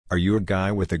Are you a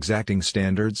guy with exacting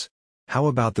standards? How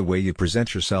about the way you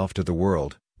present yourself to the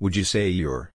world? Would you say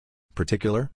you're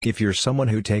particular? If you're someone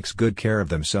who takes good care of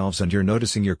themselves and you're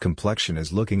noticing your complexion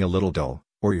is looking a little dull,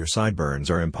 or your sideburns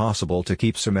are impossible to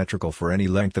keep symmetrical for any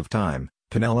length of time,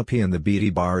 Penelope and the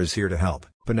Beauty Bar is here to help.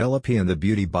 Penelope and the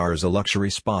Beauty Bar is a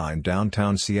luxury spa in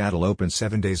downtown Seattle, open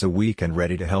 7 days a week and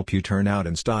ready to help you turn out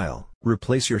in style.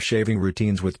 Replace your shaving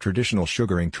routines with traditional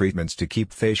sugaring treatments to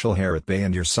keep facial hair at bay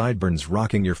and your sideburns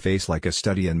rocking your face like a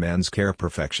study in men's care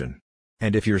perfection.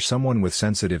 And if you're someone with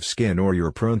sensitive skin or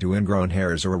you're prone to ingrown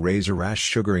hairs or a razor rash,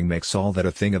 sugaring makes all that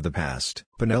a thing of the past.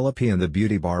 Penelope and the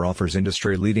Beauty Bar offers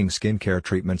industry-leading skincare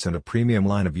treatments and a premium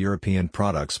line of European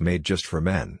products made just for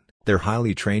men. Their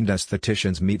highly trained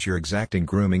estheticians meet your exacting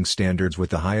grooming standards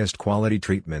with the highest quality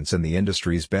treatments and the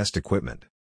industry's best equipment.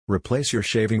 Replace your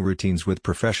shaving routines with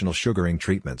professional sugaring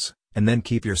treatments, and then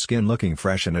keep your skin looking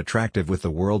fresh and attractive with the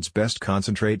world's best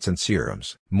concentrates and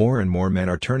serums. More and more men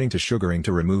are turning to sugaring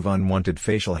to remove unwanted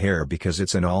facial hair because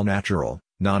it's an all-natural,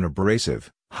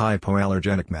 non-abrasive,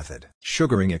 hypoallergenic method.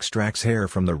 Sugaring extracts hair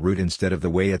from the root instead of the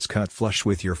way it's cut flush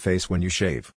with your face when you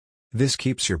shave. This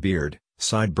keeps your beard,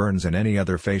 sideburns and any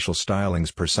other facial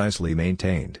stylings precisely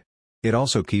maintained. It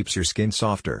also keeps your skin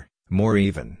softer, more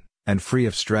even, and free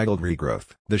of straggled regrowth.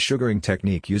 The sugaring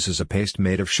technique uses a paste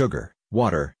made of sugar,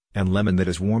 water, and lemon that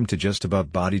is warmed to just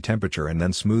above body temperature and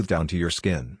then smoothed onto your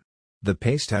skin. The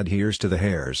paste adheres to the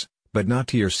hairs, but not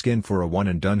to your skin for a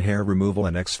one-and-done hair removal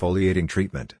and exfoliating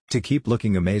treatment. To keep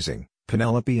looking amazing,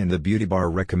 Penelope and the Beauty Bar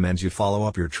recommends you follow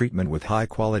up your treatment with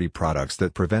high-quality products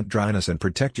that prevent dryness and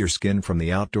protect your skin from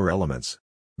the outdoor elements.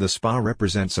 The spa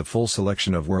represents a full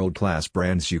selection of world-class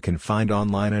brands you can find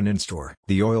online and in-store.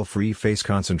 The oil-free face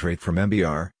concentrate from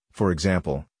MBR, for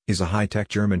example, is a high-tech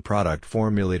German product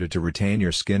formulated to retain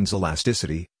your skin's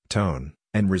elasticity, tone,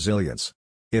 and resilience.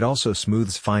 It also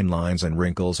smooths fine lines and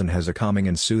wrinkles and has a calming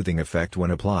and soothing effect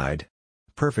when applied.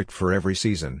 Perfect for every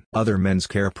season. Other men's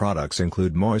care products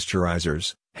include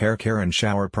moisturizers, hair care and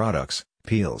shower products,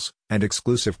 peels, and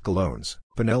exclusive colognes.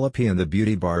 Penelope and the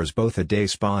Beauty Bar is both a day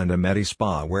spa and a medi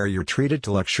spa where you're treated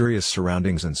to luxurious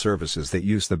surroundings and services that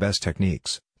use the best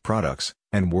techniques, products,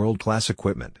 and world-class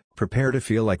equipment. Prepare to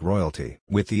feel like royalty.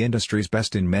 With the industry's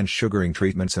best in men's sugaring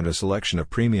treatments and a selection of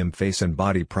premium face and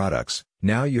body products,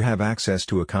 now you have access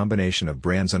to a combination of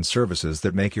brands and services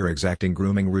that make your exacting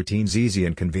grooming routines easy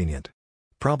and convenient.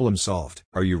 Problem solved.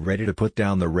 Are you ready to put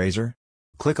down the razor?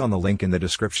 Click on the link in the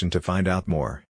description to find out more.